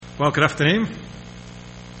Well, good afternoon.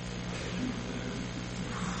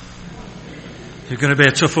 You're going to be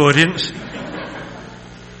a tough audience.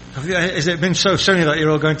 Has it been so sunny that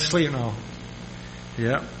you're all going to sleep now?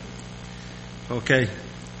 Yeah. Okay.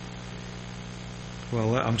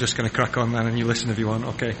 Well, I'm just going to crack on then and you listen if you want.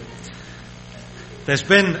 Okay. There's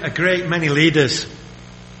been a great many leaders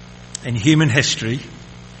in human history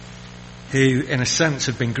who, in a sense,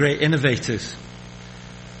 have been great innovators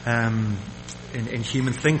in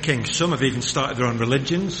human thinking. Some have even started their own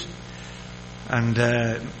religions, and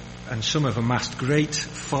some have amassed great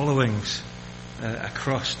followings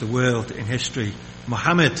across the world in history.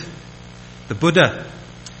 Muhammad, the Buddha,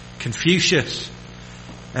 Confucius,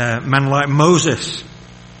 men like Moses.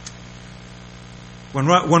 One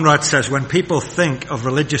writer says, when people think of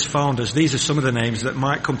religious founders, these are some of the names that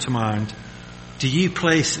might come to mind. Do you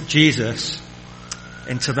place Jesus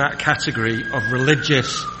into that category of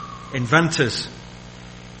religious inventors?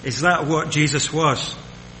 Is that what Jesus was?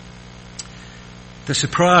 The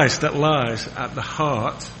surprise that lies at the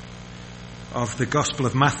heart of the Gospel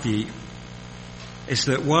of Matthew is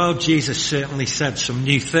that while Jesus certainly said some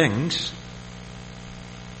new things,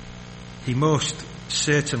 he most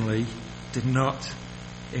certainly did not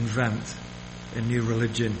invent a new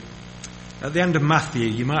religion. At the end of Matthew,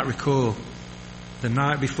 you might recall, the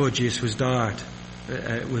night before Jesus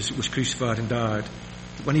was crucified and died,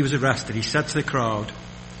 when he was arrested, he said to the crowd,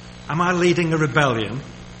 "Am I leading a rebellion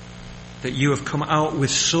that you have come out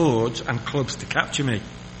with swords and clubs to capture me?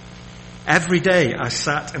 Every day I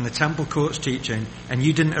sat in the temple courts teaching, and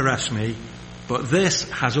you didn't arrest me, but this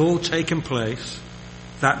has all taken place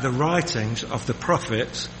that the writings of the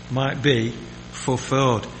prophets might be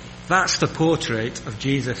fulfilled." That's the portrait of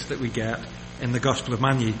Jesus that we get in the Gospel of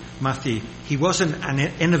Matthew. He wasn't an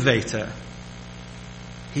innovator.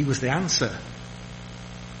 He was the answer.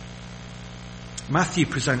 Matthew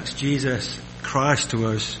presents Jesus Christ to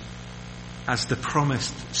us as the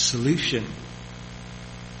promised solution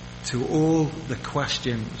to all the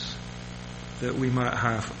questions that we might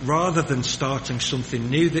have. Rather than starting something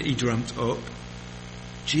new that he dreamt up,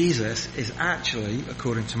 Jesus is actually,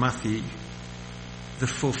 according to Matthew, the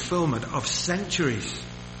fulfillment of centuries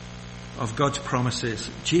of God's promises.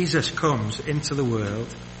 Jesus comes into the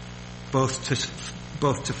world both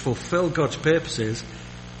to fulfill God's purposes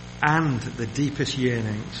and the deepest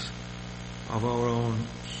yearnings of our own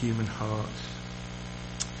human hearts.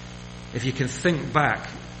 If you can think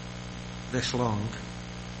back this long,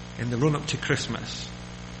 in the run-up to Christmas,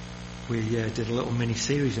 we did a little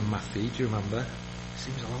mini-series in Matthew. Do you remember?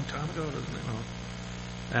 Seems a long time ago, doesn't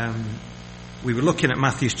it? No. We were looking at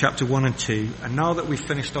Matthew's chapter 1 and 2, and now that we've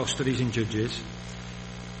finished our studies in Judges,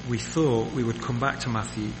 we thought we would come back to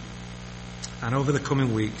Matthew. And over the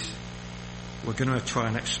coming weeks, we're going to try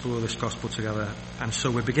and explore this gospel together. And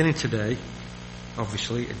so we're beginning today,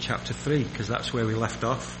 obviously, in chapter 3, because that's where we left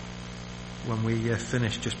off when we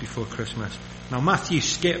finished just before Christmas. Now, Matthew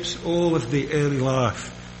skips all of the early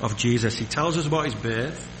life of Jesus. He tells us about his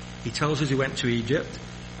birth. He tells us he went to Egypt.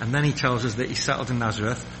 And then he tells us that he settled in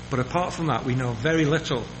Nazareth. But apart from that, we know very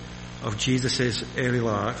little of Jesus' early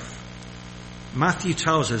life. Matthew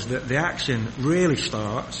tells us that the action really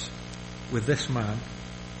starts with this man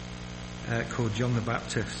called John the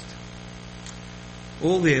Baptist.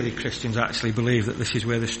 All the early Christians actually believe that this is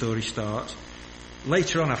where the story starts.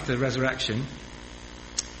 Later on, after the resurrection,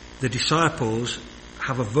 the disciples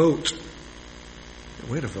have a vote.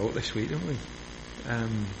 We had a vote this week, didn't we?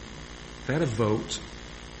 They had a vote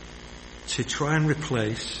to try and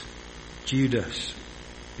replace Judas,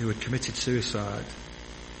 who had committed suicide.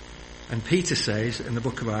 And Peter says in the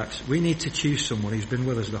book of Acts, we need to choose someone who's been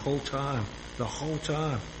with us the whole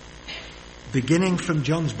time. Beginning from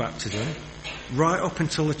John's baptism, right up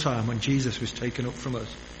until the time when Jesus was taken up from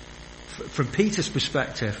us. From Peter's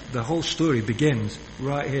perspective, the whole story begins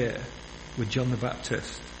right here with John the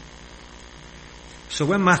Baptist. So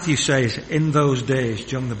when Matthew says, in those days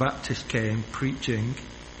John the Baptist came preaching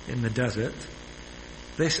in the desert,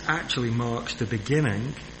 this actually marks the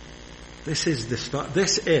beginning. This is the start.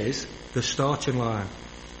 This is the starting line.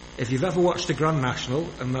 If you've ever watched the Grand National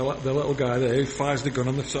and the little guy there who fires the gun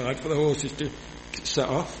on the side for the horses to set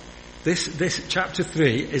off, this chapter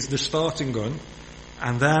 3 is the starting gun,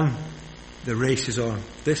 and then the race is on.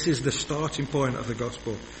 This is the starting point of the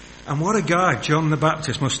gospel. And what a guy John the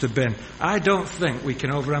Baptist must have been. I don't think we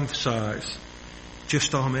can overemphasize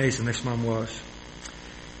just how amazing this man was.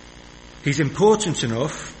 He's important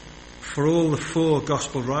enough for all the 4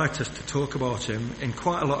 gospel writers to talk about him in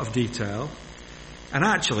quite a lot of detail. And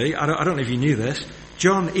actually, I don't know if you knew this,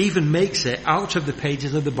 John even makes it out of the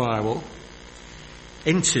pages of the Bible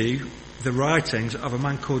into the writings of a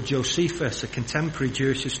man called Josephus, a contemporary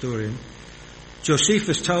Jewish historian.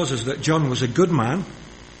 Josephus tells us that John was a good man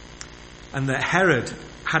and that Herod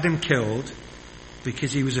had him killed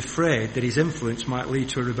because he was afraid that his influence might lead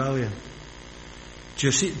to a rebellion.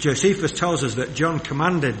 Josephus tells us that John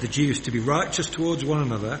commanded the Jews to be righteous towards one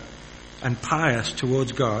another and pious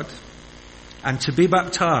towards God, and to be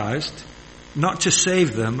baptized not to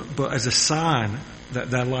save them but as a sign that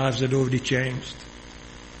their lives had already changed.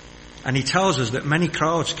 And he tells us that many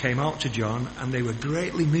crowds came out to John and they were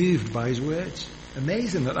greatly moved by his words.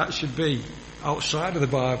 Amazing that that should be outside of the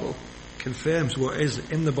Bible. Confirms what is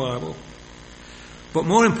in the Bible. But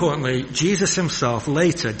more importantly, Jesus himself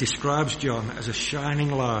later describes John as a shining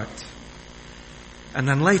light. And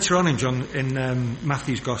then later on in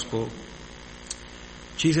Matthew's Gospel,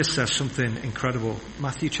 Jesus says something incredible.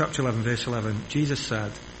 Matthew chapter 11, verse 11, Jesus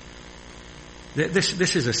said,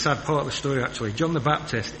 this is a sad part of the story actually. John the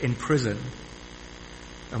Baptist in prison.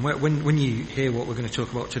 And when you hear what we're going to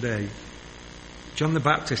talk about today, John the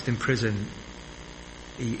Baptist in prison,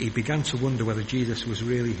 he began to wonder whether Jesus was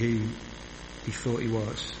really who he thought he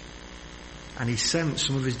was. And he sent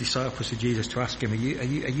some of his disciples to Jesus to ask him, are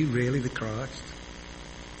you really the Christ?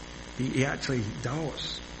 He actually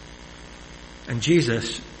doubts. And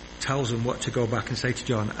Jesus tells them what to go back and say to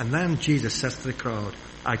John. And then Jesus says to the crowd,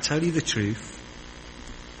 I tell you the truth,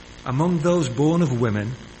 among those born of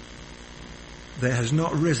women, there has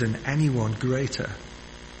not risen anyone greater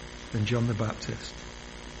than John the Baptist.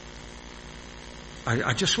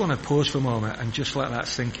 I just want to pause for a moment and just let that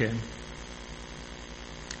sink in.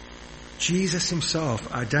 Jesus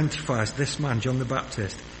himself identifies this man, John the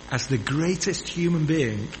Baptist, as the greatest human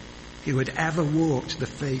being who had ever walked the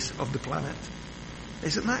face of the planet.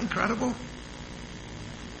 Isn't that incredible?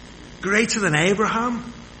 Greater than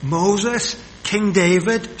Abraham, Moses, King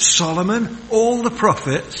David, Solomon, all the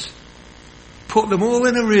prophets. Put them all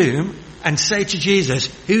in a room and say to Jesus,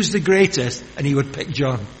 who's the greatest? And he would pick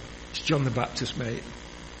John. It's John the Baptist, mate.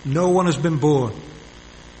 No one has been born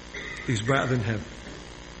who's better than him.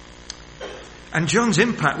 And John's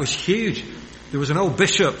impact was huge. There was an old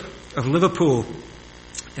bishop of Liverpool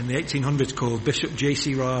in the 1800s called Bishop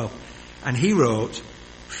J.C. Ryle. And he wrote,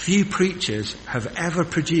 few preachers have ever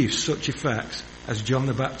produced such effects as John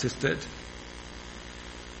the Baptist did.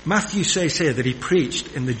 Matthew says here that he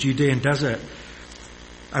preached in the Judean desert.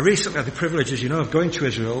 I recently had the privilege, as you know, of going to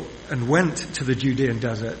Israel and went to the Judean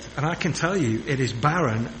desert. And I can tell you, it is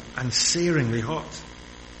barren and searingly hot.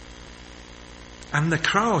 And the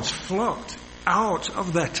crowds flocked out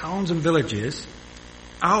of their towns and villages,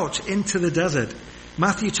 out into the desert.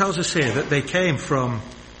 Matthew tells us here that they came from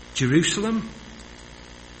Jerusalem,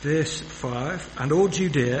 verse 5, and all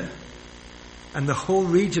Judea, and the whole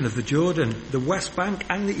region of the Jordan, the west bank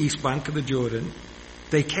and the east bank of the Jordan.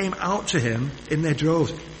 They came out to him in their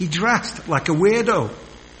droves. He dressed like a weirdo.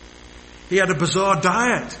 He had a bizarre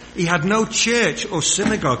diet. He had no church or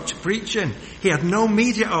synagogue to preach in. He had no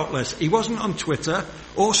media outlets. He wasn't on Twitter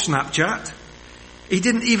or Snapchat. He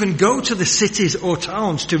didn't even go to the cities or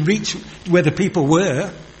towns to reach where the people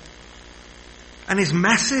were. And his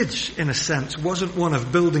message, in a sense, wasn't one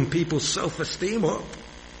of building people's self-esteem up.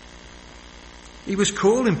 He was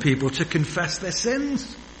calling people to confess their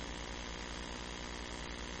sins.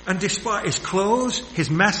 And despite his clothes, his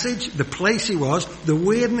message, the place he was, the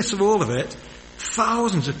weirdness of all of it,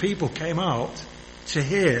 thousands of people came out to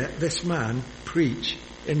hear this man preach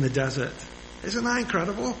in the desert. Isn't that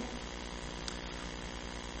incredible?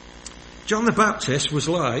 John the Baptist was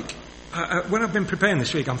like, when I've been preparing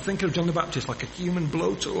this week, I'm thinking of John the Baptist like a human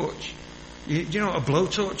blowtorch. Do you know what a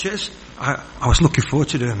blowtorch is? I was looking forward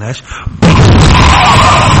to doing this.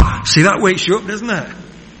 See, that wakes you up, doesn't it?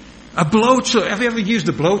 A blowtorch. Have you ever used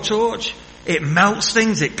a blowtorch? It melts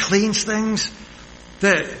things, it cleans things.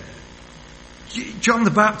 John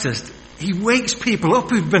the Baptist, he wakes people up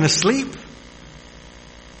who've been asleep.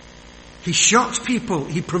 He shocks people,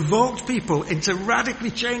 he provoked people into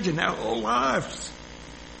radically changing their whole lives.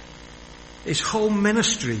 His whole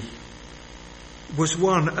ministry was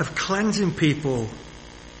one of cleansing people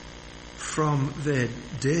from their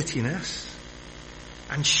dirtiness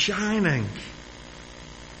and shining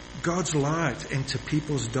God's light into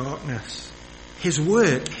people's darkness. His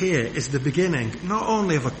work here is the beginning not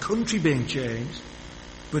only of a country being changed,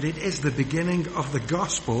 but it is the beginning of the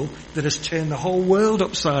gospel that has turned the whole world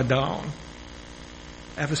upside down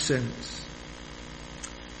ever since.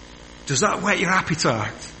 Does that whet your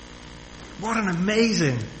appetite? What an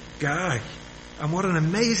amazing guy. And what an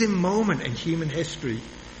amazing moment in human history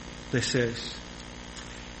this is.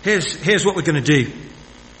 Here's what we're going to do.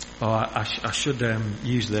 Oh, I should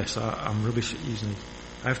use this. I'm rubbish at using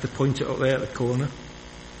I have to point it up there at the corner.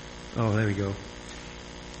 Oh, there we go.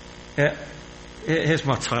 Here's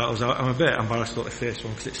my titles. I'm a bit embarrassed about the first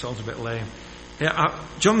one because it sounds a bit lame.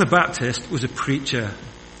 John the Baptist was a preacher.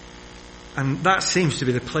 And that seems to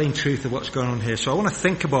be the plain truth of what's going on here. So I want to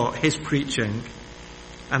think about his preaching.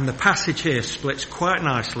 And the passage here splits quite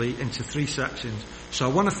nicely into 3 sections. So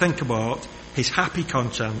I want to think about his happy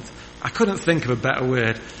content. I couldn't think of a better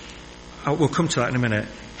word. We'll come to that in a minute.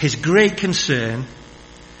 His great concern.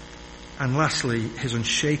 And lastly, his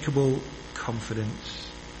unshakable confidence.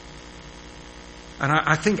 And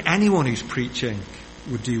I think anyone who's preaching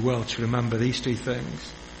would do well to remember these 3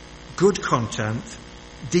 things. Good content,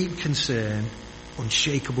 deep concern,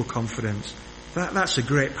 unshakable confidence. That's a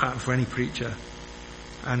great pattern for any preacher.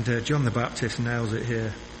 And John the Baptist nails it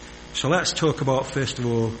here. So let's talk about, first of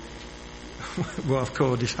all, what I've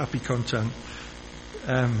called his happy content,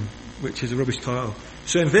 which is a rubbish title.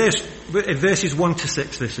 So in verses 1 to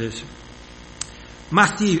 6 this is,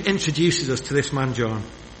 Matthew introduces us to this man John,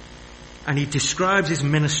 and he describes his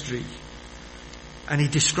ministry, and he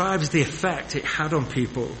describes the effect it had on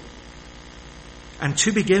people. And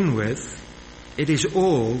to begin with, it is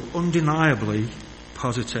all undeniably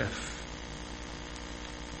positive.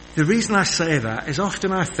 The reason I say that is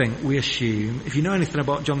often I think we assume, if you know anything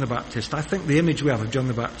about John the Baptist, I think the image we have of John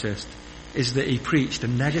the Baptist is that he preached a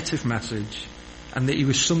negative message and that he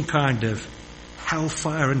was some kind of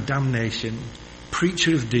hellfire and damnation,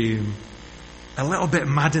 preacher of doom, a little bit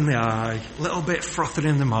mad in the eye, a little bit frothing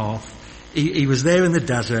in the mouth. He was there in the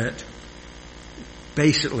desert,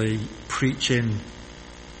 basically preaching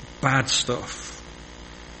bad stuff.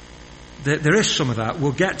 There is some of that.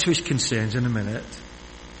 We'll get to his concerns in a minute.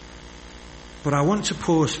 But I want to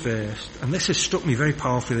pause first, and this has struck me very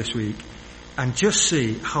powerfully this week, and just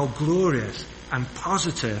see how glorious and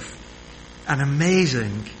positive and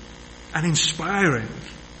amazing and inspiring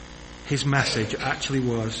his message actually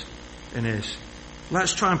was and is.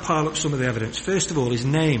 Let's try and pile up some of the evidence. First of all, his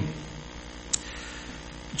name.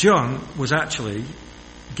 John was actually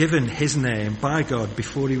given his name by God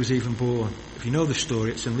before he was even born. If you know the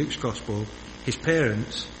story, it's in Luke's Gospel. His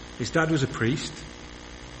parents, his dad was a priest,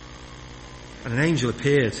 and an angel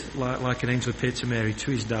appeared, like an angel appeared to Mary,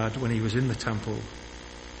 to his dad when he was in the temple.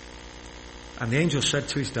 And the angel said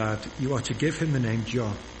to his dad, "You are to give him the name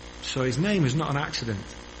John." So his name is not an accident.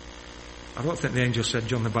 I don't think the angel said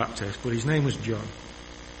John the Baptist, but his name was John.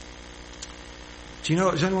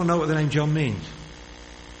 Does anyone know what the name John means?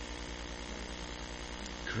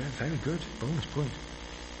 Great, very good. Bonus point.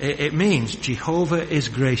 It means Jehovah is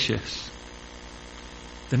gracious.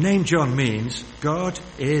 The name John means God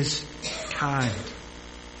is kind.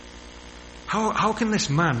 How can this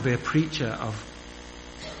man be a preacher of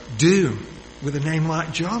doom with a name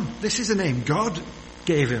like John? This is a name God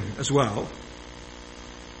gave him as well.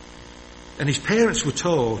 And his parents were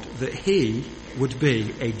told that he would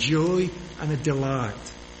be a joy and a delight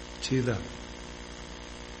to them.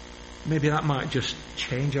 Maybe that might just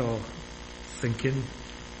change our thinking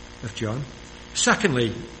of John.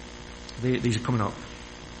 Secondly, these are coming up.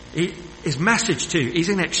 His message too, he's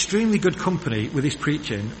in extremely good company with his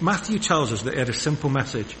preaching. Matthew tells us that he had a simple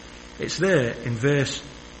message. It's there in verse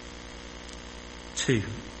 2.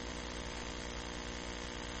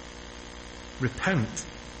 Repent,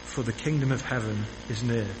 for the kingdom of heaven is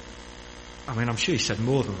near. I mean, I'm sure he said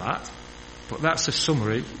more than that, but that's a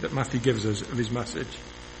summary that Matthew gives us of his message.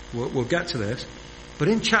 We'll get to this. But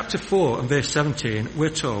in chapter 4 and verse 17, we're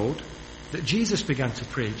told that Jesus began to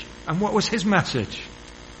preach. And what was his message?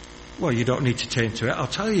 Well, you don't need to turn to it. I'll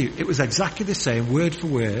tell you, it was exactly the same, word for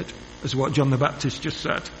word, as what John the Baptist just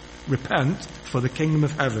said. Repent, for the kingdom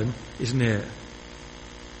of heaven is near.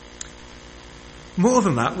 More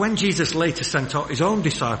than that, when Jesus later sent out his own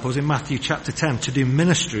disciples in Matthew chapter 10 to do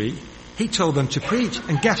ministry, he told them to preach.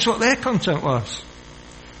 And guess what their content was?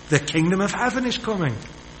 The kingdom of heaven is coming.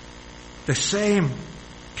 The same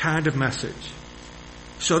kind of message.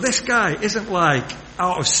 So this guy isn't like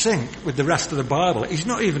out of sync with the rest of the Bible. He's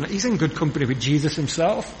in good company with Jesus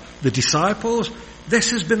himself, the disciples.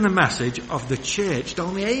 This has been the message of the church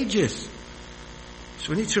down the ages.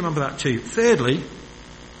 So we need to remember that too. Thirdly,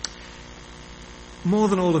 more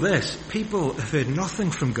than all of this, people have heard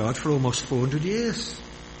nothing from God for almost 400 years.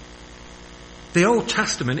 The Old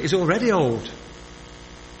Testament is already old.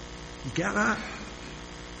 You get that?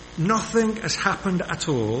 Nothing has happened at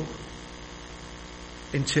all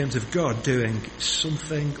in terms of God doing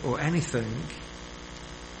something or anything.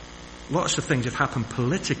 Lots of things have happened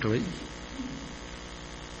politically,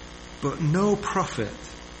 but no prophet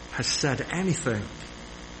has said anything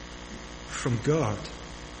from God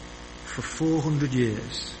for 400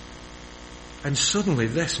 years. And suddenly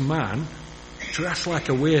this man, dressed like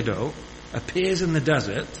a weirdo, appears in the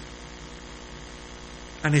desert,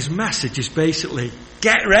 and his message is basically,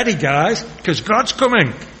 get ready guys, because God's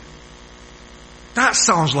coming. That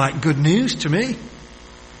sounds like good news to me.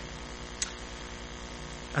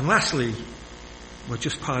 And lastly, we're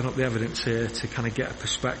just piling up the evidence here to kind of get a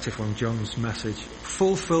perspective on John's message.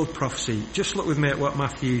 Fulfilled prophecy. Just look with me at what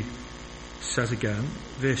Matthew says again.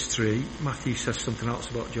 Verse 3, Matthew says something else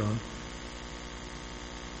about John.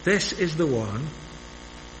 This is the one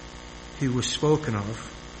who was spoken of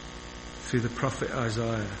through the prophet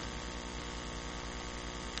Isaiah.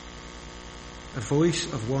 A voice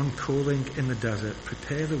of one calling in the desert,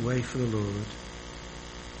 prepare the way for the Lord,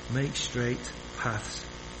 make straight paths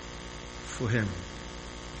for him.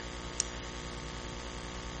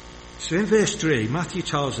 So in verse 3, Matthew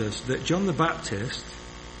tells us that John the Baptist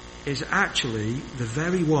is actually the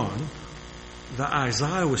very one that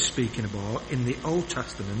Isaiah was speaking about in the Old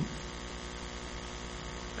Testament.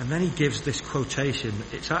 And then he gives this quotation.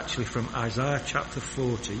 It's actually from Isaiah chapter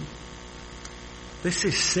 40. This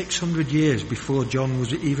is 600 years before John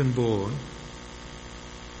was even born.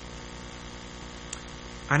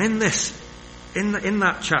 And in this, in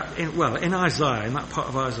that chapter, in Isaiah, in that part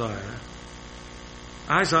of Isaiah,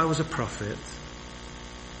 Isaiah was a prophet,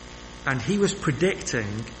 and he was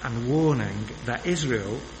predicting and warning that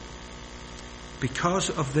Israel, because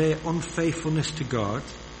of their unfaithfulness to God,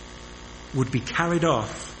 would be carried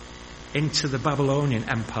off into the Babylonian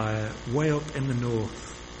Empire way up in the north.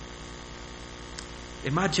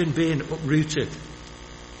 Imagine being uprooted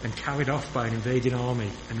and carried off by an invading army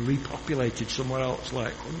and repopulated somewhere else,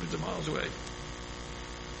 like hundreds of miles away.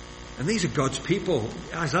 And these are God's people.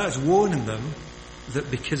 Isaiah's warning them that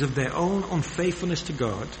because of their own unfaithfulness to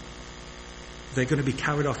God, they're going to be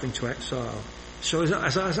carried off into exile. So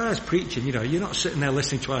as Isaiah's preaching, you're not sitting there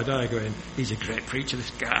listening to Isaiah going, he's a great preacher, this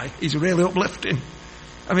guy. He's really uplifting.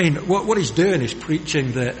 I mean, what he's doing is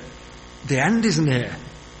preaching that the end is near.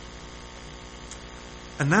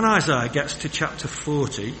 And then Isaiah gets to chapter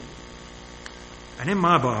 40, and in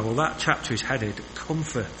my Bible, that chapter is headed,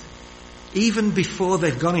 Comfort. Even before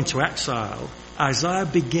they've gone into exile, Isaiah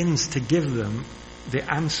begins to give them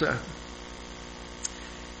the answer.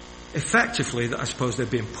 Effectively, I suppose they're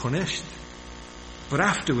being punished. But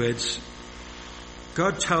afterwards,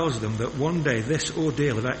 God tells them that one day this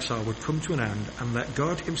ordeal of exile would come to an end, and that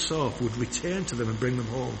God himself would return to them and bring them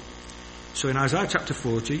home. So in Isaiah chapter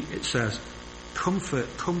 40, it says,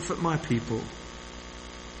 comfort my people.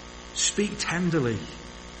 Speak tenderly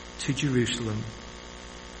to Jerusalem,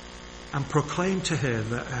 and proclaim to her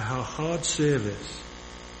that her hard service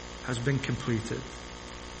has been completed,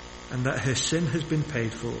 and that her sin has been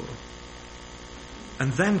paid for.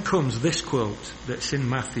 And then comes this quote that's in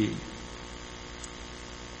Matthew,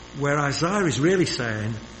 where Isaiah is really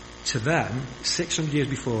saying to them, 600 years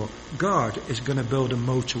before, God is going to build a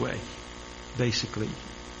motorway, basically,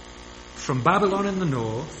 from Babylon in the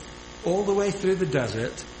north, all the way through the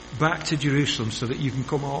desert, back to Jerusalem so that you can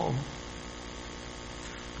come home.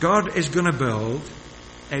 God is going to build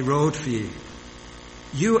a road for you.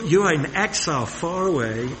 You are in exile far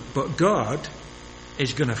away, but God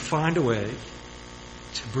is going to find a way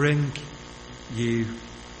to bring you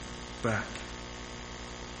back.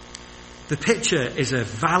 The picture is of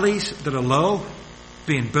valleys that are low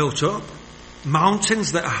being built up,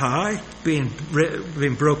 mountains that are high being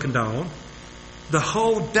broken down. The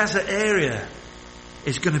whole desert area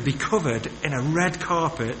is going to be covered in a red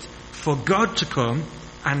carpet for God to come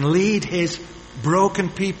and lead his broken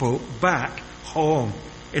people back home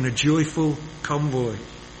in a joyful convoy.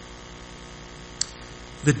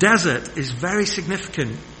 The desert is very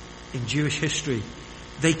significant in Jewish history.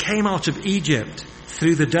 They came out of Egypt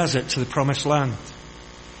through the desert to the promised land.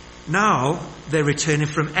 Now they're returning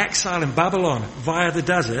from exile in Babylon via the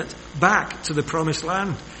desert back to the promised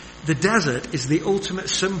land. The desert is the ultimate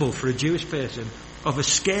symbol for a Jewish person of a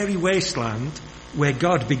scary wasteland where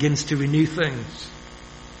God begins to renew things.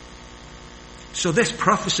 So this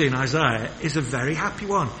prophecy in Isaiah is a very happy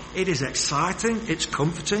one. It is exciting, it's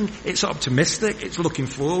comforting, it's optimistic, it's looking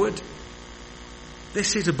forward.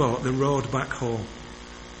 This is about the road back home.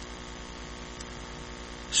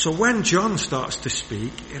 So when John starts to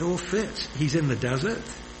speak, it all fits. He's in the desert.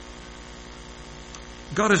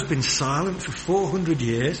 God has been silent for 400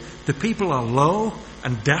 years. The people are low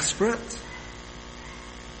and desperate.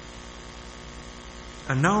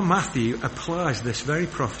 And now Matthew applies this very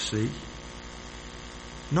prophecy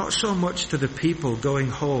not so much to the people going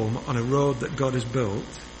home on a road that God has built,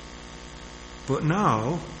 but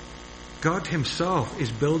now God himself is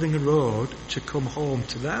building a road to come home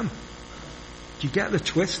to them. Do you get the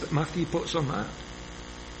twist that Matthew puts on that?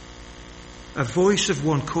 A voice of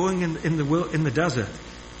one calling in the desert,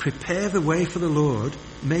 prepare the way for the Lord,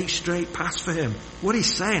 make straight paths for him. What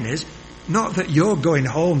he's saying is, not that you're going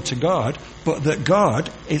home to God, but that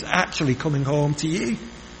God is actually coming home to you.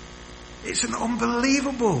 It's an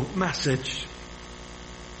unbelievable message.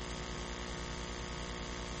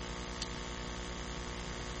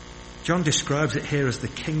 John describes it here as the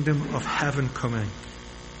kingdom of heaven coming.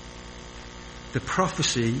 The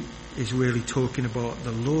prophecy is really talking about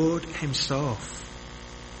the Lord himself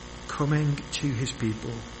coming to his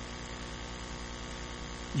people.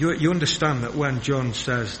 You understand that when John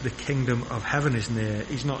says the kingdom of heaven is near,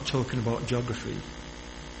 he's not talking about geography.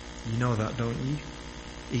 You know that, don't you?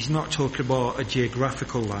 He's not talking about a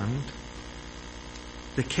geographical land.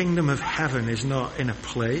 The kingdom of heaven is not in a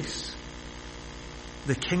place.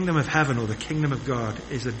 The kingdom of heaven, or the kingdom of God,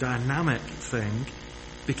 is a dynamic thing,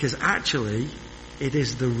 because actually it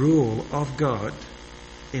is the rule of God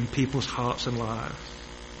in people's hearts and lives.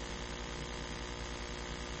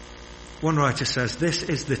 One writer says, this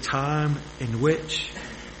is the time in which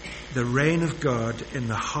the reign of God in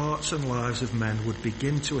the hearts and lives of men would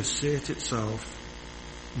begin to assert itself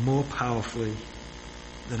more powerfully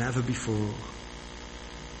than ever before.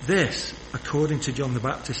 This, according to John the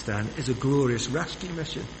Baptist then, is a glorious rescue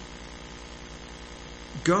mission.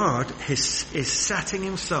 God is setting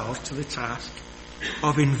himself to the task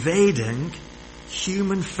of invading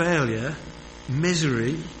human failure,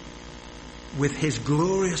 misery, with his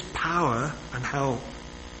glorious power and help.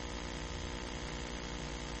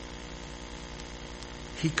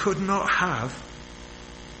 He could not have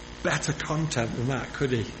better content than that,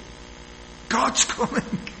 could he? God's coming.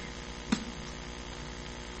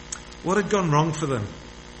 What had gone wrong for them?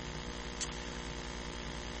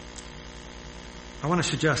 I want to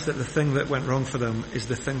suggest that the thing that went wrong for them is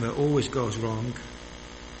the thing that always goes wrong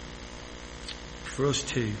for us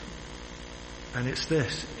too. And it's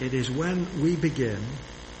this. It is when we begin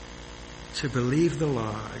to believe the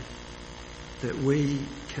lie that we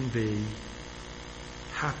can be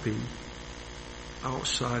happy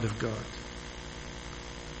outside of God,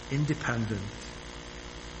 independent.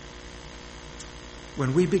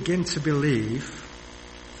 When we begin to believe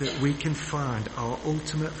that we can find our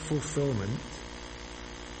ultimate fulfillment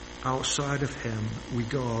outside of him, we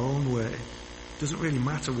go our own way. It doesn't really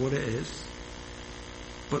matter what it is.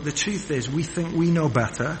 But the truth is, we think we know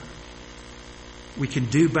better. We can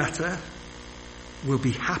do better. We'll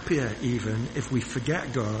be happier even if we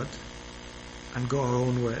forget God and go our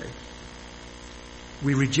own way.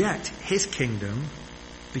 We reject his kingdom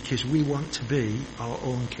because we want to be our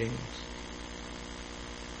own kings.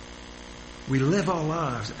 We live our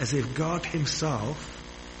lives as if God himself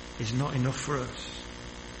is not enough for us.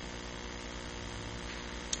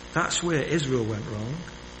 That's where Israel went wrong.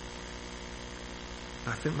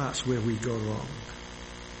 I think that's where we go wrong.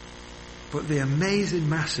 But the amazing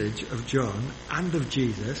message of John and of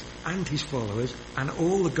Jesus and his followers and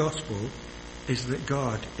all the gospel is that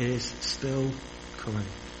God is still coming.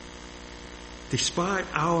 Despite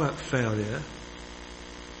our failure,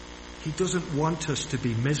 he doesn't want us to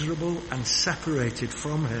be miserable and separated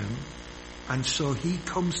from him. And so he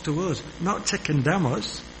comes to us, not to condemn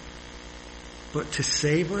us, but to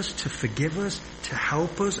save us, to forgive us, to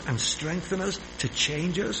help us and strengthen us, to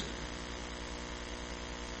change us.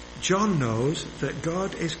 John knows that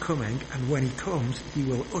God is coming, and when he comes, he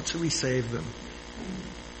will utterly save them.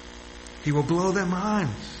 He will blow their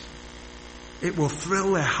minds. It will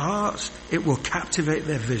thrill their hearts. It will captivate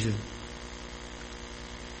their vision.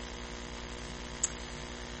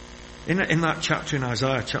 In that chapter in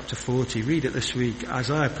Isaiah, chapter 40, read it this week.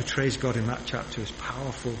 Isaiah portrays God in that chapter as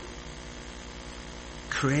powerful,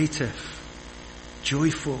 creative,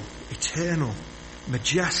 joyful, eternal,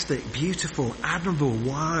 majestic, beautiful, admirable,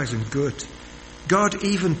 wise and good. God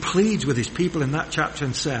even pleads with his people in that chapter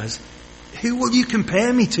and says, who will you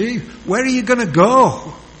compare me to? Where are you going to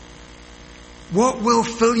go? What will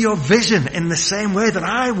fill your vision in the same way that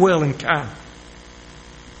I will and can?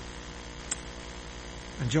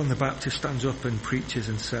 And John the Baptist stands up and preaches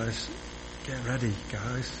and says, get ready,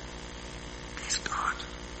 guys. It's God.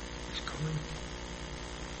 He's coming.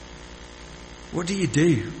 What do you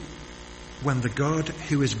do when the God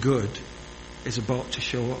who is good is about to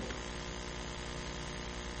show up?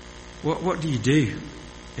 What do you do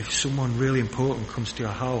if someone really important comes to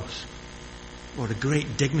your house, or a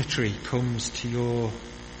great dignitary comes to your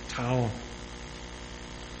town?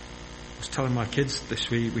 I was telling my kids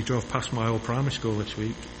this week, we drove past my old primary school last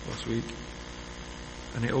week,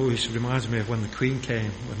 and it always reminds me of when the Queen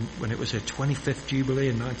came, when it was her 25th Jubilee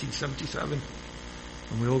in 1977.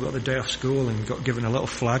 And we all got the day off school and got given a little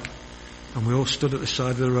flag. And we all stood at the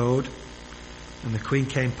side of the road. And the Queen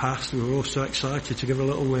came past. We were all so excited to give her a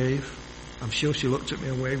little wave. I'm sure she looked at me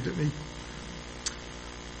and waved at me.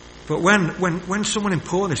 But when someone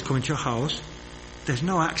important is coming to your house, there's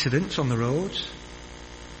no accidents on the roads.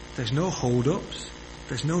 There's no hold-ups.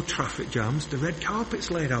 There's no traffic jams. The red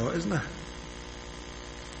carpet's laid out, isn't there?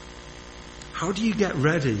 How do you get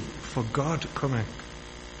ready for God coming?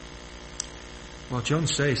 Well, John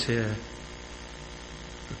says here,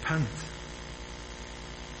 repent.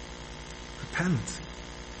 Repent.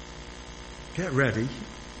 Get ready,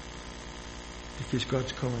 because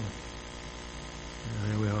God's coming.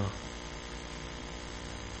 And there we are.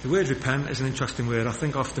 The word repent is an interesting word. I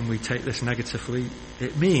think often we take this negatively.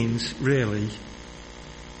 It means, really,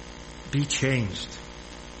 be changed.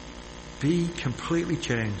 Be completely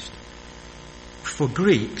changed. For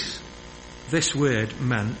Greeks, this word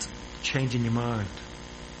meant changing your mind.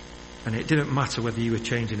 And it didn't matter whether you were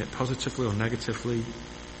changing it positively or negatively.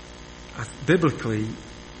 Biblically,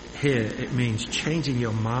 here it means changing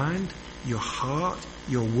your mind, your heart,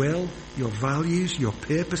 your will, your values, your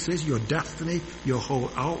purposes, your destiny, your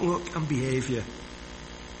whole outlook and behaviour.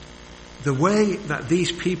 The way that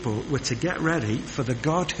these people were to get ready for the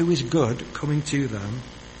God who is good coming to them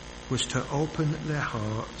was to open their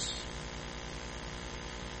hearts,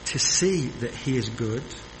 to see that he is good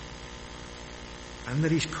and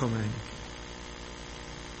that he's coming,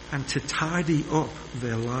 and to tidy up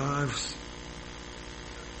their lives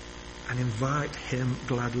and invite him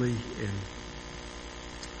gladly in.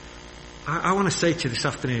 I want to say to you this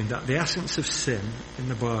afternoon that the essence of sin in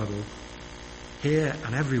the Bible, here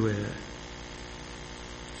and everywhere,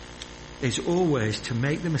 is always to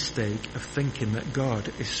make the mistake of thinking that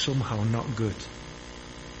God is somehow not good.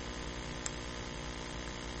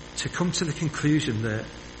 To come to the conclusion that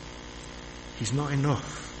he's not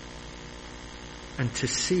enough, and to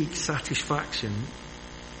seek satisfaction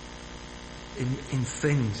in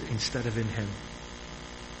things instead of in him.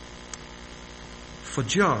 For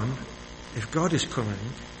John, if God is coming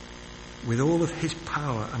with all of his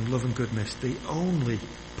power and love and goodness, the only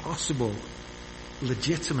possible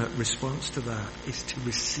legitimate response to that is to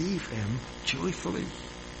receive him joyfully.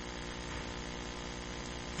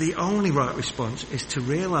 The only right response is to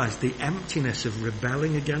realize the emptiness of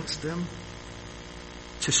rebelling against him,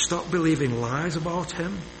 to stop believing lies about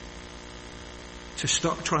him, to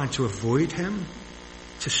stop trying to avoid him,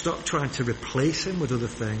 to stop trying to replace him with other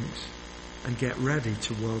things, and get ready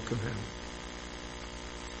to welcome him.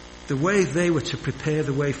 The way they were to prepare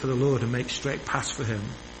the way for the Lord and make straight paths for him,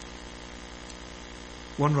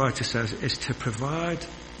 one writer says, is to provide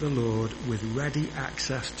the Lord with ready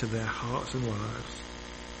access to their hearts and lives,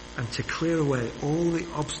 and to clear away all the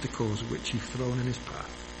obstacles which you've thrown in his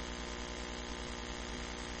path.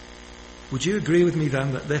 Would you agree with me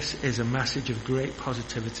then that this is a message of great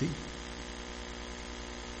positivity?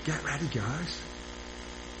 Get ready, guys.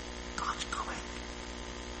 God's coming.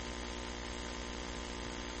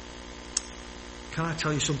 Can I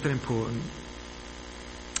tell you something important?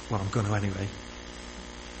 Well, I'm going to anyway.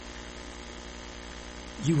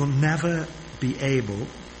 You will never be able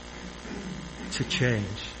to change.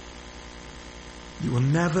 You will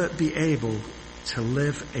never be able to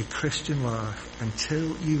live a Christian life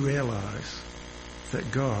until you realize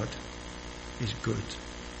that God is good.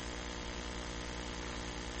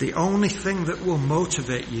 The only thing that will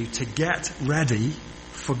motivate you to get ready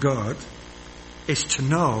for God is to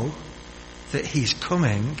know that he's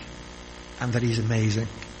coming and that he's amazing.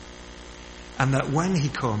 And that when he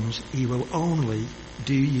comes, he will only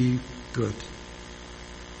do you good.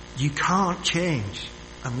 You can't change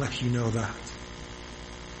unless you know that.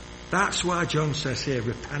 That's why John says here,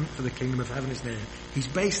 repent for the kingdom of heaven is near. He's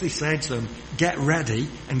basically saying to them, get ready,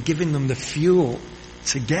 and giving them the fuel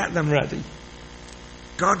to get them ready.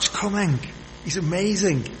 God's coming. He's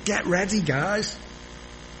amazing. Get ready, guys.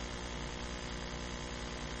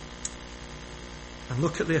 And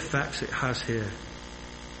look at the effects it has here.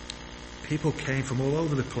 People came from all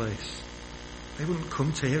over the place. They wouldn't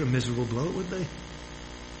come to hear a miserable bloke, would they?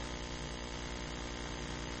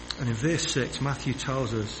 And in verse 6, Matthew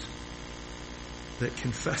tells us that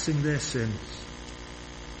confessing their sins,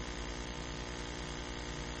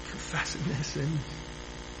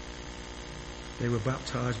 they were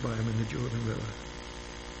baptized by him in the Jordan River.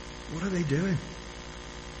 What are they doing?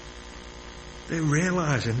 They're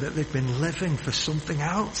realizing that they've been living for something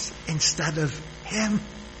else instead of him.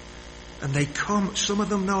 And they come, some of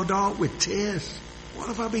them no doubt, with tears. What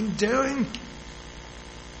have I been doing?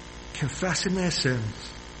 Confessing their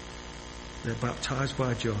sins. They're baptized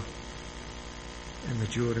by John in the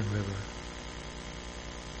Jordan River.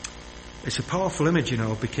 It's a powerful image,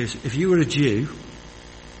 because if you were a Jew,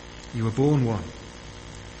 you were born one.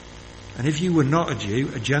 And if you were not a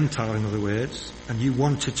Jew, a Gentile in other words, and you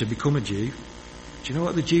wanted to become a Jew, do you know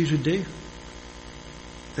what the Jews would do?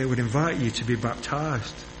 They would invite you to be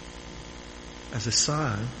baptized as a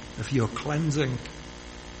sign of your cleansing.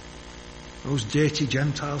 Those dirty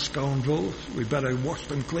Gentile scoundrels, we better wash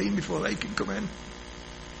them clean before they can come in.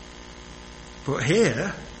 But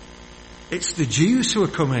here, it's the Jews who are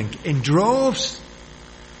coming in droves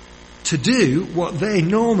to do what they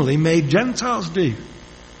normally made Gentiles do.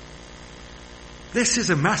 This is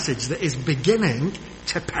a message that is beginning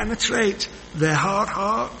to penetrate their hard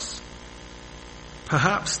hearts.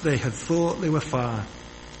 Perhaps they had thought they were fine,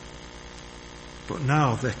 but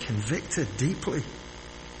now they're convicted deeply,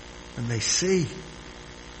 and they see,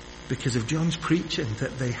 because of John's preaching,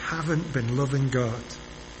 that they haven't been loving God.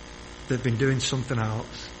 They've been doing something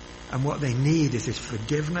else, and what they need is his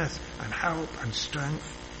forgiveness and help and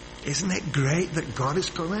strength. Isn't it great that God is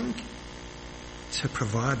coming to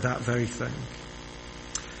provide that very thing?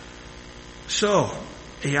 So,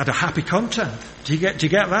 he had a happy content. Do you get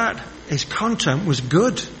that? His content was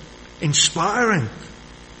good, inspiring,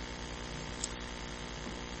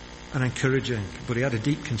 and encouraging. But he had a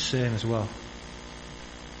deep concern as well.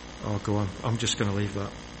 Oh, go on. I'm just going to leave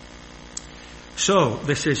that. So,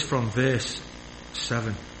 this is from verse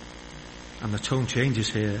 7. And the tone changes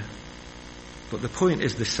here. But the point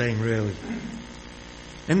is the same, really.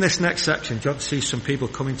 In this next section, John sees some people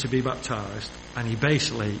coming to be baptized, and he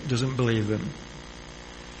basically doesn't believe them.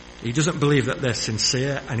 He doesn't believe that they're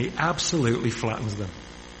sincere, and he absolutely flattens them.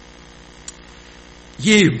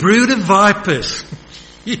 You brood of vipers!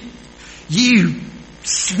 You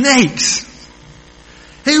snakes!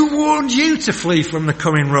 Who warned you to flee from the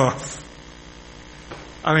coming wrath?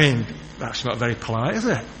 I mean, that's not very polite, is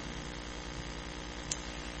it?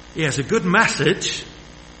 He has a good message.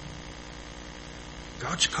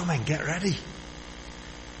 God's coming, get ready.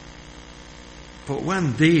 But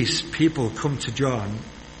when these people come to John,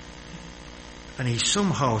 and he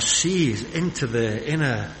somehow sees into their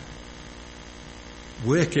inner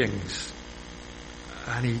workings,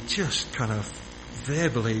 and he just kind of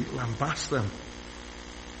verbally lambasts them.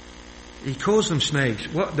 He calls them snakes.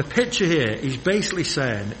 What the picture here, he's basically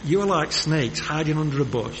saying, you're like snakes hiding under a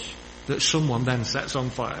bush that someone then sets on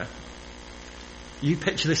fire. You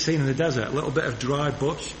picture this scene in the desert, a little bit of dry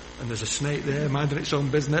bush, and there's a snake there minding its own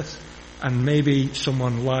business, and maybe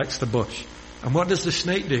someone lights the bush. And what does the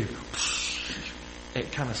snake do?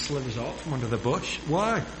 It kind of slithers out from under the bush.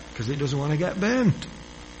 Why? Because it doesn't want to get burned.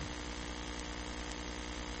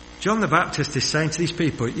 John the Baptist is saying to these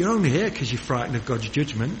people, you're only here because you're frightened of God's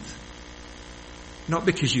judgment, not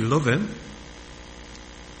because you love him.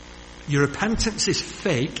 Your repentance is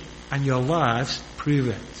fake, and your lives prove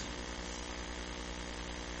it.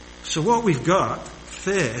 So what we've got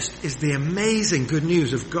first is the amazing good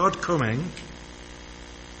news of God coming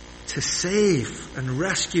to save and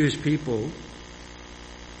rescue his people.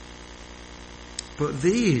 But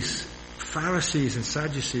these Pharisees and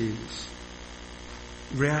Sadducees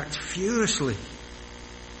react furiously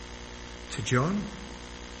to John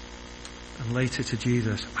and later to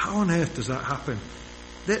Jesus. How on earth does that happen?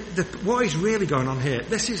 What is really going on here?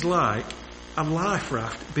 This is like a life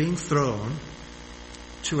raft being thrown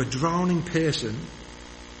to a drowning person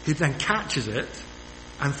who then catches it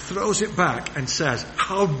and throws it back and says,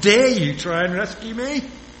 how dare you try and rescue me?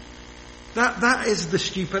 That is the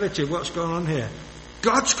stupidity of what's going on here.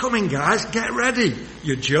 God's coming, guys, get ready.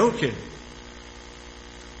 You're joking.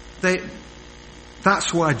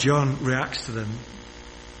 That's why John reacts to them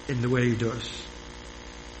in the way he does.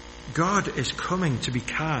 God is coming to be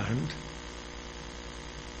kind,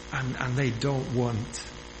 and they don't want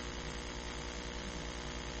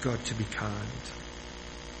God to be kind.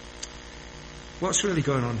 What's really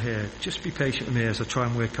going on here? Just be patient with me as I try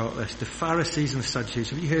and work out this. The Pharisees and the Sadducees,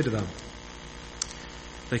 have you heard of them?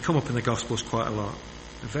 They come up in the Gospels quite a lot.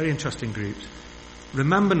 They're very interesting groups.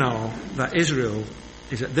 Remember now that Israel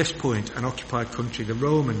is at this point an occupied country. The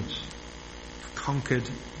Romans conquered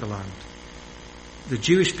the land. The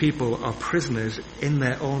Jewish people are prisoners in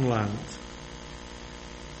their own land.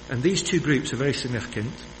 And these two groups are very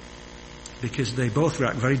significant because they both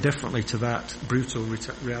react very differently to that brutal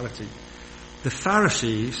reality. The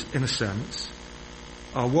Pharisees, in a sense,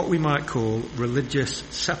 are what we might call religious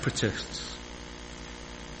separatists.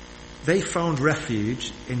 They found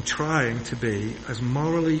refuge in trying to be as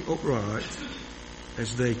morally upright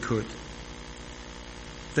as they could.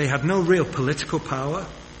 They had no real political power.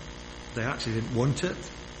 They actually didn't want it.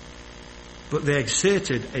 But they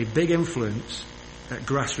exerted a big influence at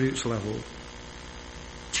grassroots level,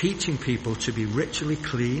 teaching people to be ritually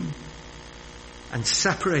clean and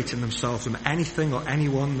separating themselves from anything or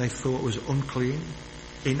anyone they thought was unclean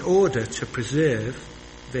in order to preserve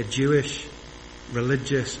their Jewish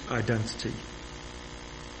religious identity.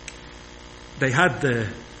 They had the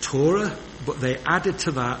Torah, but they added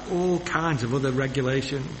to that all kinds of other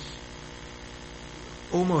regulations,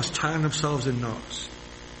 almost tying themselves in knots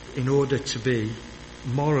in order to be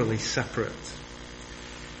morally separate.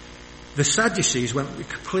 The Sadducees went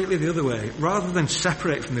completely the other way. Rather than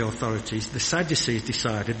separate from the authorities, the Sadducees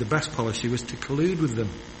decided the best policy was to collude with them.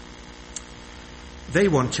 They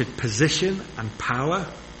wanted position and power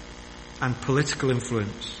and political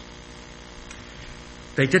influence.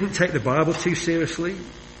 They didn't take the Bible too seriously.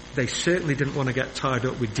 They certainly didn't want to get tied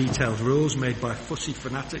up with detailed rules made by fussy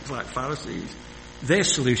fanatics like Pharisees. Their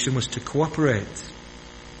solution was to cooperate.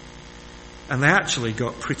 And they actually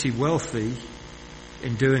got pretty wealthy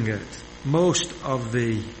in doing it. Most of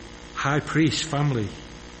the high priest family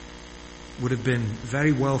would have been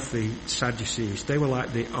very wealthy Sadducees. They were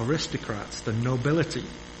like the aristocrats, the nobility.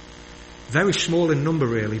 Very small in number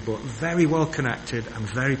really, but very well connected and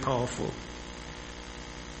very powerful.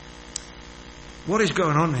 What is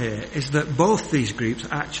going on here is that both these groups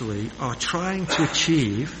actually are trying to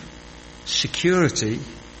achieve security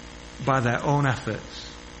by their own efforts.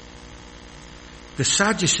 The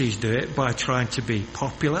Sadducees do it by trying to be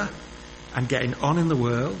popular and getting on in the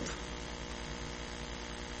world.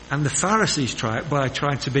 And the Pharisees try it by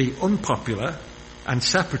trying to be unpopular and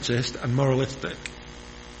separatist and moralistic.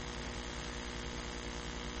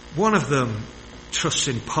 One of them trusts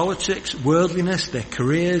in politics, worldliness, their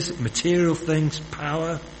careers, material things,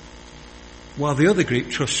 power, while the other group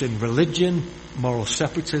trusts in religion, moral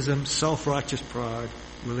separatism, self-righteous pride,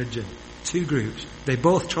 religion. Two groups. They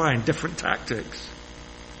both try in different tactics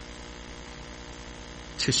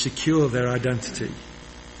to secure their identity. Do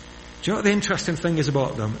you know what the interesting thing is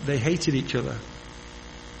about them? They hated each other.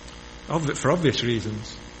 For obvious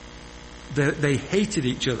reasons. They hated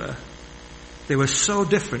each other. They were so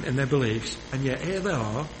different in their beliefs, and yet here they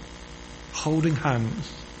are, holding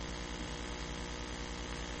hands.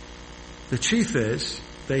 The truth is,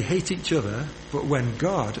 they hate each other, but when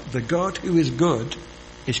God, the God who is good,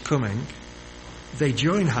 is coming, they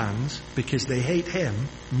join hands because they hate him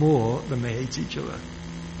more than they hate each other.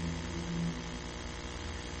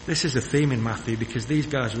 This is a theme in Matthew because these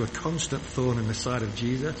guys were a constant thorn in the side of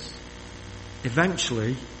Jesus.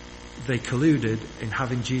 Eventually, they colluded in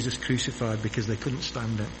having Jesus crucified because they couldn't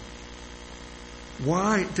stand it.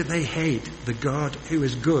 Why do they hate the God who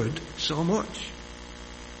is good so much?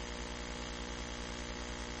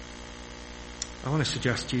 I want to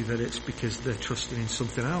suggest to you that it's because they're trusting in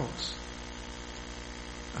something else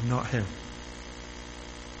and not him.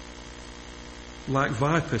 Like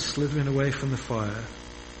vipers slithering away from the fire,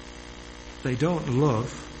 they don't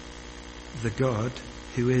love the God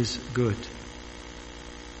who is good.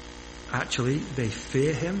 Actually, they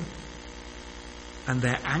fear him, and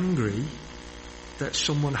they're angry that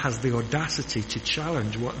someone has the audacity to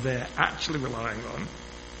challenge what they're actually relying on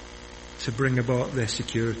to bring about their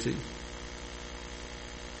security.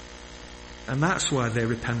 And that's why their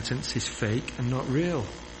repentance is fake and not real.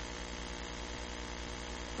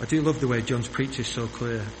 I do love the way John's preach is so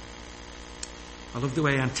clear. I love the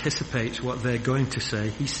way he anticipates what they're going to say.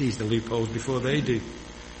 He sees the loopholes before they do.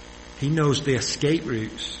 He knows the escape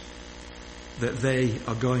routes that they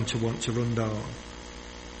are going to want to run down.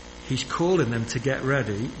 He's calling them to get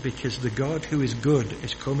ready because the God who is good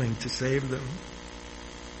is coming to save them.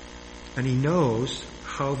 And he knows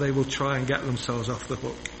how they will try and get themselves off the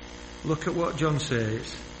hook. Look at what John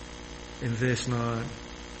says in verse 9.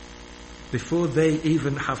 Before they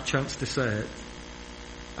even have chance to say it.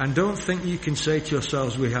 And don't think you can say to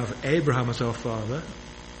yourselves, we have Abraham as our father.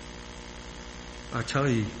 I tell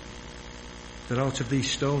you that out of these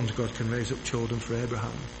stones God can raise up children for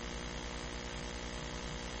Abraham.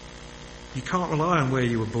 You can't rely on where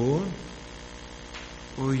you were born,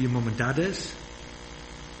 or who your mum and dad is,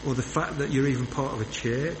 or the fact that you're even part of a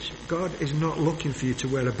church. God is not looking for you to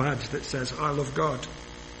wear a badge that says, I love God.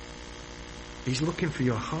 He's looking for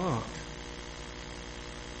your heart.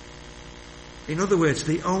 In other words,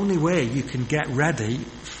 the only way you can get ready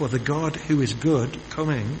for the God who is good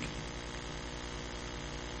coming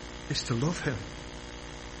is to love him.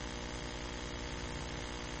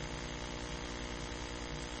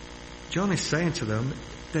 John is saying to them,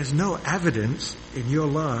 there's no evidence in your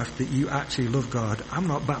life that you actually love God. I'm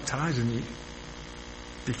not baptizing you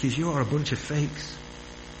because you are a bunch of fakes.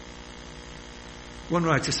 One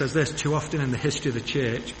writer says this, too often in the history of the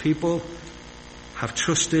church, people have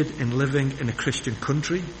trusted in living in a Christian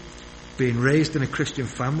country being raised in a Christian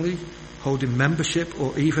family, holding membership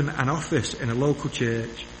or even an office in a local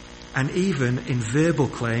church, and even in verbal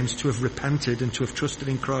claims to have repented and to have trusted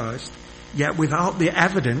in Christ, yet without the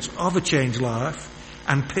evidence of a changed life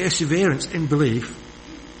and perseverance in belief,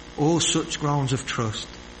 all such grounds of trust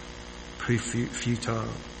prove futile.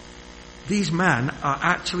 These men are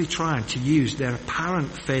actually trying to use their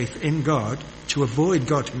apparent faith in God to avoid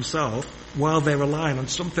God himself while they're relying on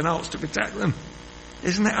something else to protect them.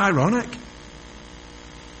 Isn't it ironic?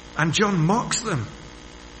 And John mocks them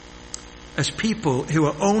as people who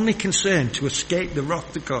are only concerned to escape the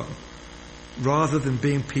wrath to come, rather than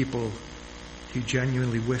being people who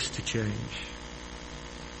genuinely wish to change.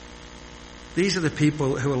 These are the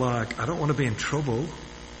people who are like, I don't want to be in trouble,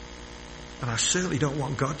 and I certainly don't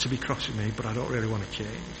want God to be cross with me, but I don't really want to change.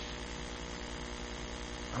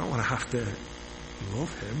 I don't want to have to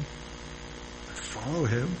love him and follow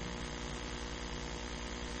him.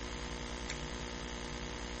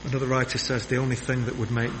 Another writer says the only thing that would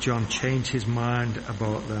make John change his mind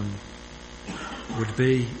about them would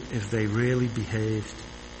be if they really behaved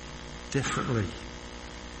differently.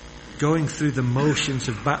 Going through the motions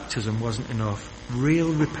of baptism wasn't enough.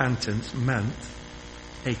 Real repentance meant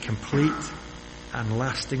a complete and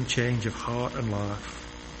lasting change of heart and life.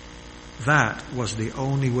 That was the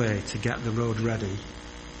only way to get the road ready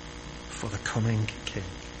for the coming King.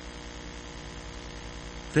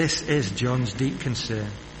 This is John's deep concern.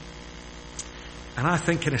 And I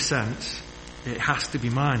think in a sense, it has to be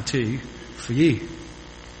mine too, for you.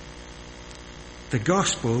 The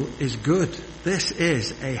gospel is good. This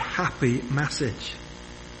is a happy message.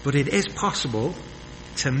 But it is possible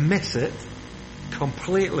to miss it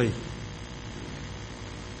completely.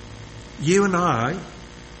 You and I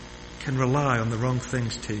can rely on the wrong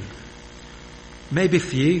things too. Maybe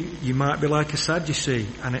for you, you might be like a Sadducee,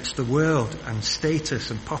 and it's the world and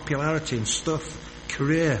status and popularity and stuff,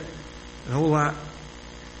 career and all that.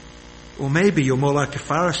 Or maybe you're more like a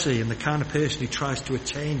Pharisee and the kind of person who tries to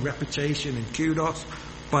attain reputation and kudos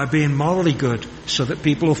by being morally good so that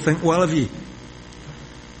people will think well of you.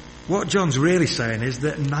 What John's really saying is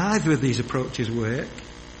that neither of these approaches work,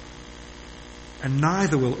 and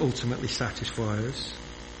neither will ultimately satisfy us.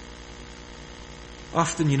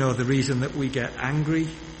 Often, the reason that we get angry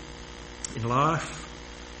in life,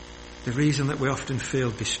 the reason that we often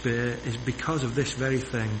feel despair, is because of this very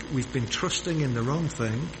thing. We've been trusting in the wrong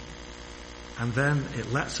thing, and then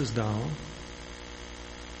it lets us down,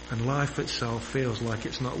 and life itself feels like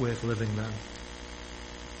it's not worth living then.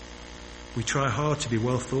 We try hard to be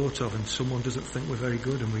well thought of, and someone doesn't think we're very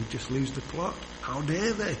good, and we just lose the plot. How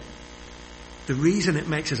dare they? The reason it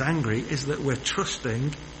makes us angry is that we're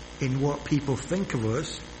trusting in what people think of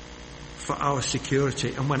us for our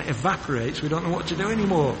security, and when it evaporates, we don't know what to do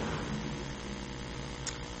anymore.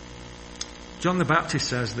 John the Baptist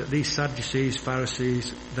says that these Sadducees,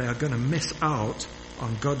 Pharisees, they are going to miss out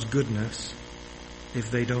on God's goodness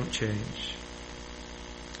if they don't change.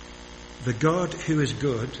 The God who is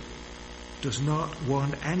good does not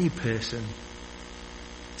want any person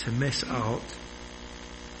to miss out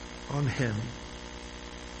on him,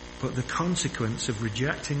 but the consequence of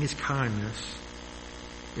rejecting his kindness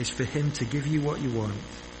is for him to give you what you want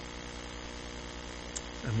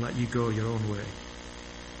and let you go your own way.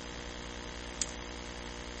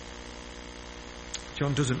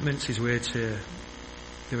 John doesn't mince his words here.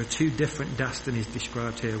 There are two different destinies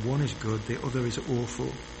described here. One is good, the other is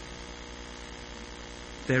awful.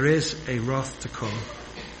 There is a wrath to come.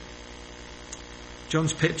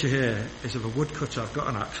 John's picture here is of a woodcutter. I've got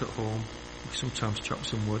an axe at home. We sometimes chop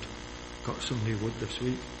some wood. Got some new wood this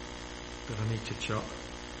week that I need to chop.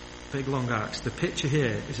 Big long axe. The picture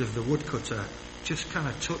here is of the woodcutter just kind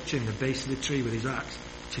of touching the base of the tree with his axe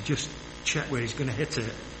to just check where he's going to hit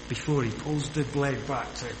it before he pulls the blade back.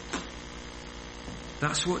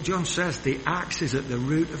 That's what John says. The axe is at the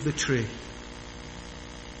root of the tree.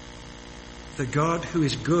 The God who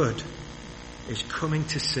is good is coming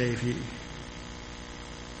to save you.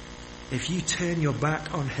 If you turn your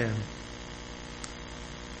back on him,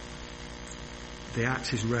 the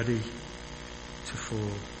axe is ready to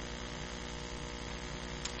fall.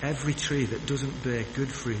 Every tree that doesn't bear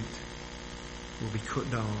good fruit will be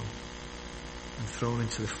cut down and thrown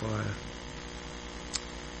into the fire.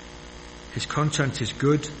 His content is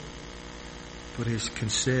good, but his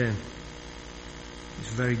concern is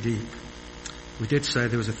very deep. We did say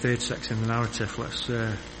there was a third section in the narrative.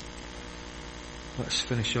 Let's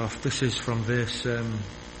finish off. This is from verse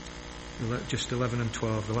just 11 and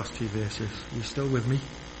 12, the last two verses. Are you still with me?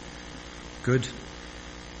 Good.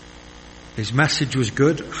 His message was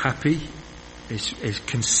good, happy. His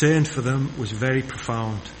concern for them was very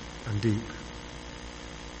profound and deep.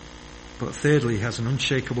 But thirdly, he has an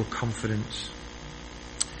unshakable confidence.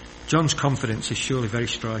 John's confidence is surely very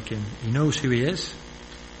striking. He knows who he is.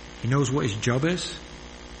 He knows what his job is.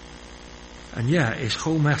 And yet, his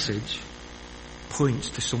whole message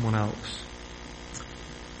points to someone else.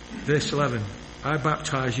 Verse 11, I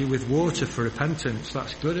baptize you with water for repentance.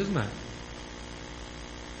 That's good, isn't it?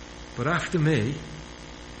 But after me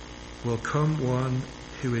will come one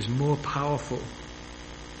who is more powerful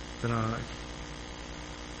than I,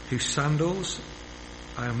 whose sandals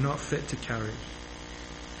I am not fit to carry.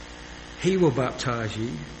 He will baptize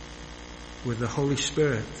you with the Holy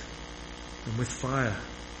Spirit and with fire.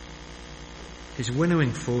 His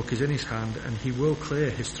winnowing fork is in his hand, and he will clear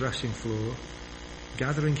his threshing floor,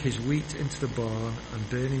 gathering his wheat into the barn and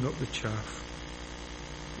burning up the chaff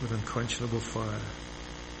with unquenchable fire.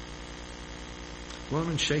 What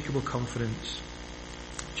an unshakable confidence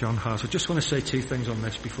John has. I just want to say two things on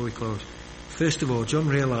this before we close. First of all, John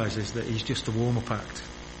realises that he's just a warm-up act.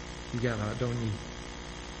 You get that, don't you?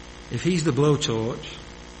 If he's the blowtorch,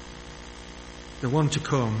 the one to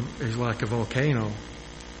come is like a volcano.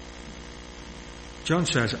 John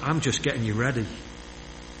says, I'm just getting you ready.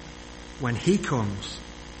 When he comes,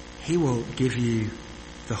 he will give you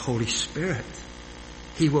the Holy Spirit.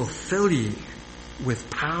 He will fill you with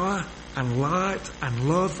power and light and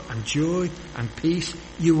love and joy and peace.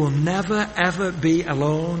 You will never ever be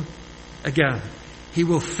alone again. He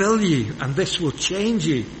will fill you, and this will change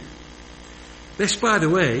you. This, by the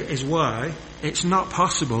way, is why it's not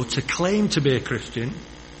possible to claim to be a Christian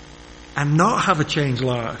and not have a changed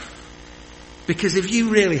life. Because if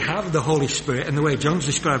you really have the Holy Spirit in the way John's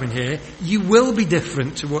describing here, you will be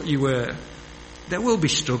different to what you were. There will be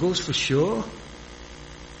struggles for sure.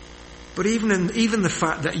 But even the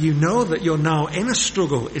fact that you know that you're now in a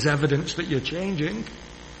struggle is evidence that you're changing.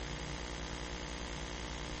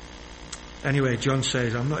 Anyway, John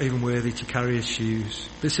says, I'm not even worthy to carry his shoes.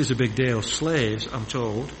 This is a big deal. Slaves, I'm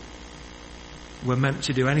told, were meant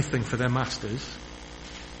to do anything for their masters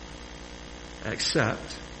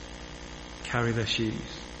except carry their shoes.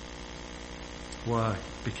 Why?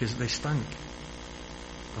 Because they stank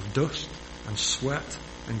of dust and sweat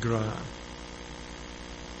and grime.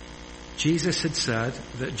 Jesus had said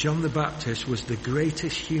that John the Baptist was the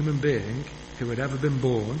greatest human being who had ever been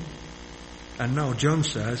born. And now John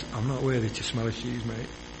says, I'm not worthy to smell his shoes, mate.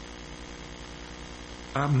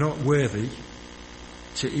 I'm not worthy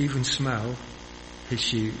to even smell his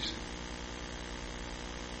shoes.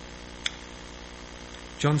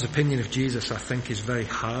 John's opinion of Jesus, I think, is very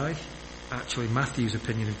high. Actually, Matthew's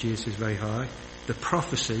opinion of Jesus is very high. The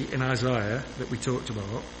prophecy in Isaiah that we talked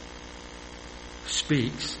about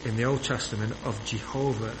speaks in the Old Testament of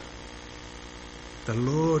Jehovah, the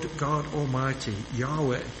Lord God Almighty,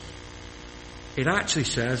 Yahweh. It actually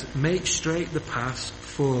says, make straight the path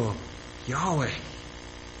for Yahweh,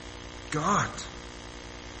 God.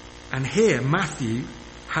 And here Matthew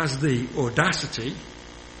has the audacity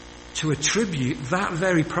to attribute that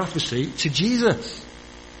very prophecy to Jesus.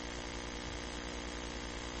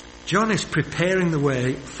 John is preparing the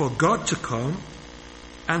way for God to come,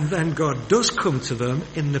 and then God does come to them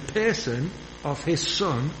in the person of his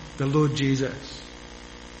Son, the Lord Jesus.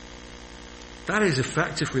 That is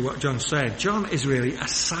effectively what John's saying. John is really a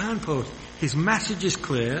signpost. His message is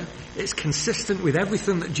clear. It's consistent with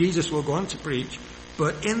everything that Jesus will go on to preach.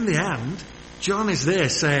 But in the end, John is there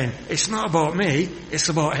saying, it's not about me, it's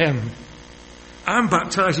about him. I'm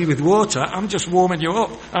baptizing you with water. I'm just warming you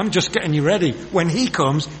up. I'm just getting you ready. When he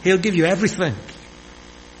comes, he'll give you everything.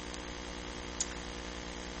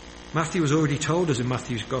 Matthew has already told us in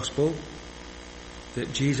Matthew's Gospel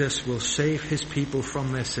that Jesus will save his people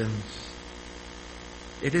from their sins.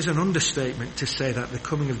 It is an understatement to say that the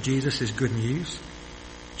coming of Jesus is good news.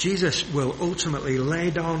 Jesus will ultimately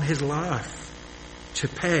lay down his life to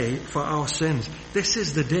pay for our sins. This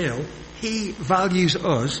is the deal. He values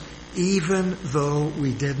us even though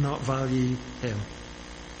we did not value him.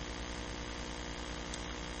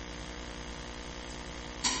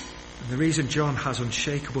 And the reason John has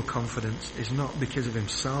unshakable confidence is not because of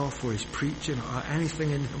himself or his preaching or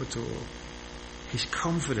anything in him at all. His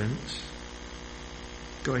confidence,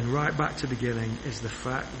 going right back to the beginning, is the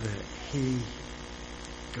fact that he,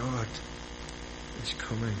 God, is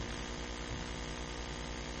coming.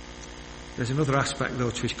 There's another aspect, though,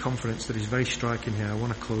 to his confidence that is very striking here. I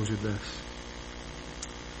want to close with this.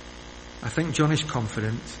 I think John is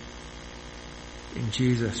confident in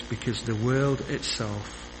Jesus because the world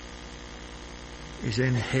itself is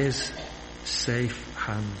in his safe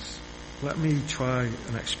hands. Let me try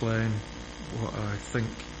and explain what I think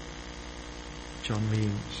John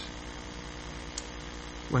means.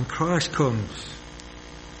 when Christ comes,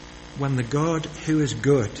 when the God who is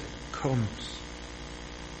good comes,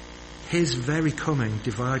 his very coming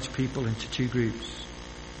divides people into two groups.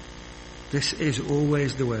 This is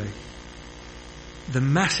always the way. The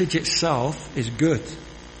message itself is good,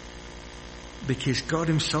 because God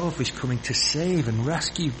himself is coming to save and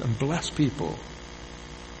rescue and bless people.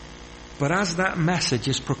 But as that message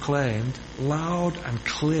is proclaimed loud and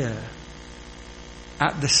clear,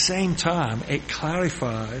 at the same time it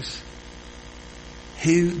clarifies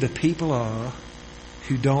who the people are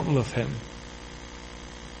who don't love him.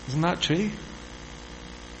 Isn't that true?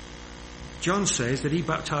 John says that he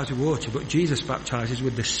baptizes with water, but Jesus baptizes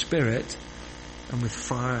with the Spirit and with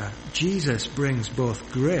fire. Jesus brings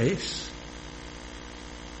both grace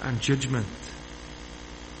and judgment.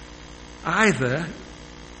 Either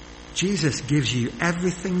Jesus gives you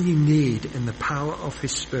everything you need in the power of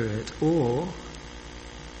his Spirit, or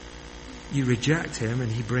you reject him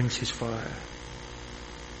and he brings his fire.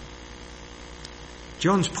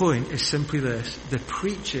 John's point is simply this: the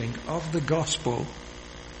preaching of the gospel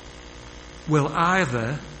will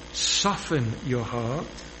either soften your heart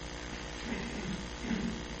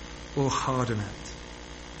or harden it.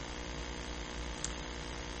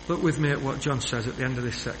 Look with me at what John says at the end of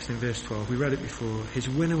this section in verse 12. We read it before. His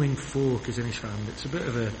winnowing fork is in his hand. It's a bit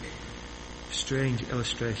of a strange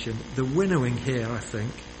illustration. The winnowing here, I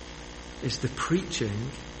think, is the preaching.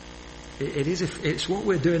 It's what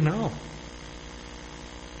we're doing now.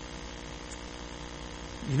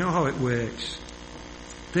 You know how it works.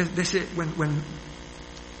 This is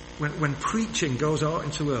when preaching goes out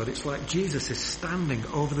into the world, it's like Jesus is standing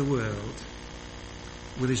over the world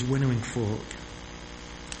with his winnowing fork.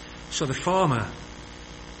 So the farmer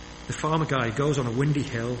guy goes on a windy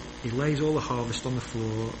hill, he lays all the harvest on the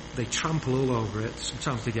floor, they trample all over it,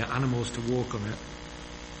 sometimes they get animals to walk on it,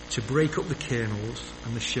 to break up the kernels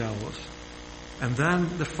and the shells. And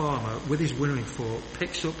then the farmer, with his winnowing fork,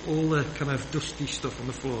 picks up all the kind of dusty stuff on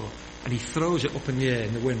the floor and he throws it up in the air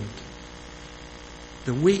in the wind.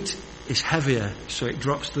 The wheat is heavier, so it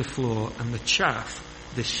drops to the floor, and the chaff,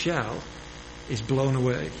 the shell, is blown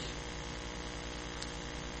away.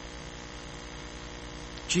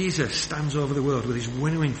 Jesus stands over the world with his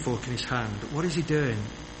winnowing fork in his hand. But what is he doing?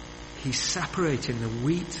 He's separating the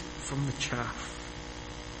wheat from the chaff.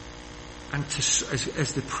 And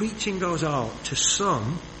as the preaching goes out, to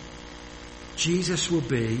some, Jesus will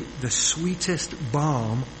be the sweetest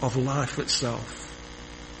balm of life itself.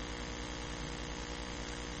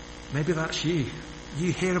 Maybe that's you.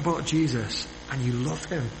 You hear about Jesus and you love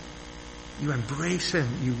him. You embrace him.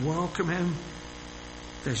 You welcome him.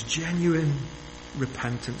 There's genuine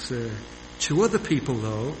repentance there. To other people,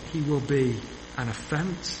 though, he will be an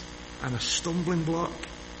offence and a stumbling block.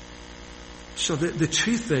 So the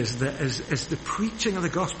truth is that as the preaching of the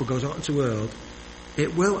gospel goes out into the world,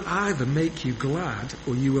 it will either make you glad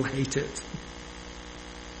or you will hate it.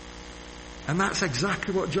 And that's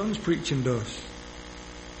exactly what John's preaching does.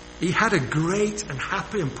 He had a great and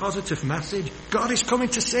happy and positive message. God is coming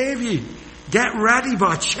to save you. Get ready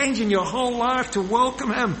by changing your whole life to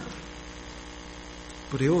welcome him.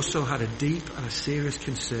 But he also had a deep and a serious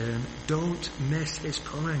concern. Don't miss his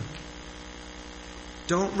coming.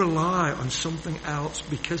 Don't rely on something else,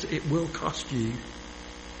 because it will cost you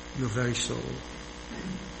your very soul.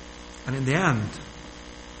 And in the end,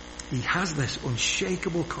 he has this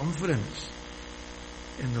unshakable confidence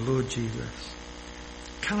in the Lord Jesus.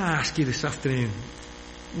 Can I ask you this afternoon,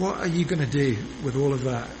 what are you going to do with all of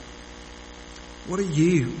that? What are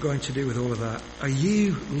you going to do with all of that? Are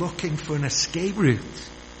you looking for an escape route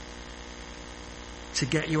to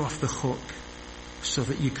get you off the hook so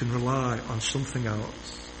that you can rely on something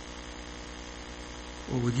else?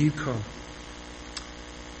 Or will you come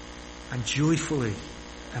and joyfully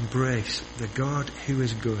embrace the God who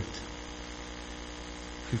is good,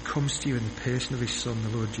 who comes to you in the person of his Son,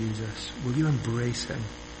 the Lord Jesus? Will you embrace him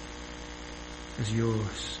as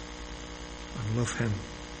yours and love him?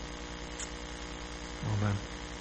 Amen.